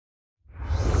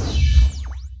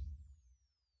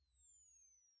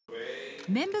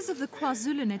Members of the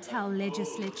KwaZulu-Natal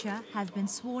Legislature have been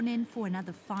sworn in for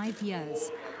another 5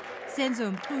 years.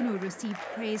 Senzo Mchunu received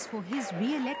praise for his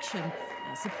re-election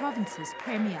as the province's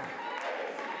premier.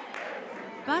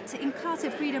 But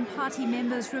Inkatha Freedom Party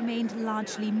members remained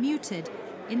largely muted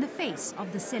in the face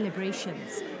of the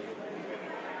celebrations.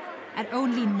 At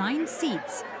only 9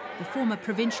 seats, the former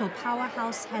provincial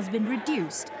powerhouse has been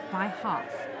reduced by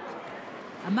half.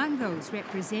 Among those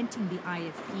representing the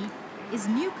IFP is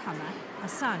newcomer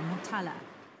Hassan Motala.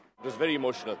 It was very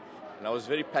emotional, and I was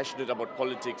very passionate about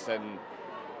politics, and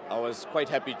I was quite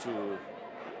happy to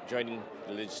join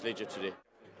the legislature today.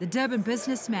 The Durban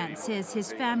businessman says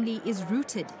his family is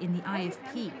rooted in the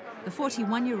IFP. The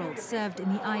 41-year-old served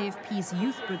in the IFP's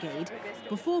youth brigade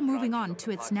before moving on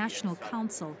to its National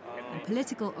Council and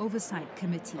Political Oversight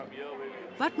Committee.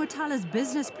 But Motala's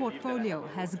business portfolio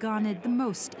has garnered the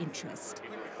most interest.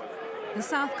 The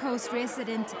South Coast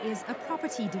resident is a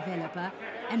property developer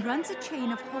and runs a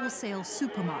chain of wholesale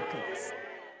supermarkets.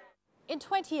 In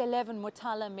 2011,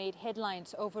 Motala made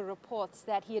headlines over reports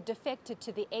that he had defected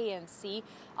to the ANC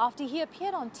after he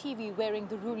appeared on TV wearing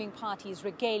the ruling party's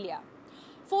regalia.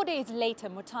 4 days later,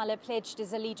 Motala pledged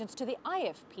his allegiance to the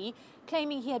IFP,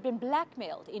 claiming he had been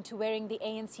blackmailed into wearing the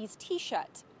ANC's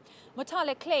T-shirt.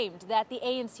 Motala claimed that the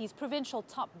ANC's provincial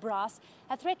top brass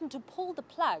had threatened to pull the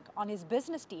plug on his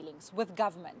business dealings with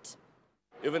government.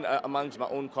 Even amongst my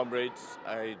own comrades,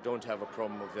 I don't have a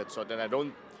problem of that sort, and I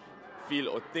don't feel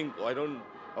or think,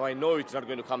 or I know it's not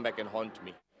going to come back and haunt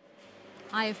me.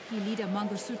 IFP leader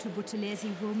Mangosuthu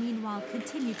Buthelezi will meanwhile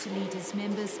continue to lead his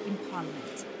members in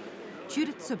Parliament.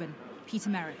 Judith Subban,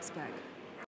 Pietermaritzburg.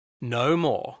 Know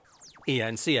more.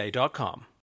 ENCA.com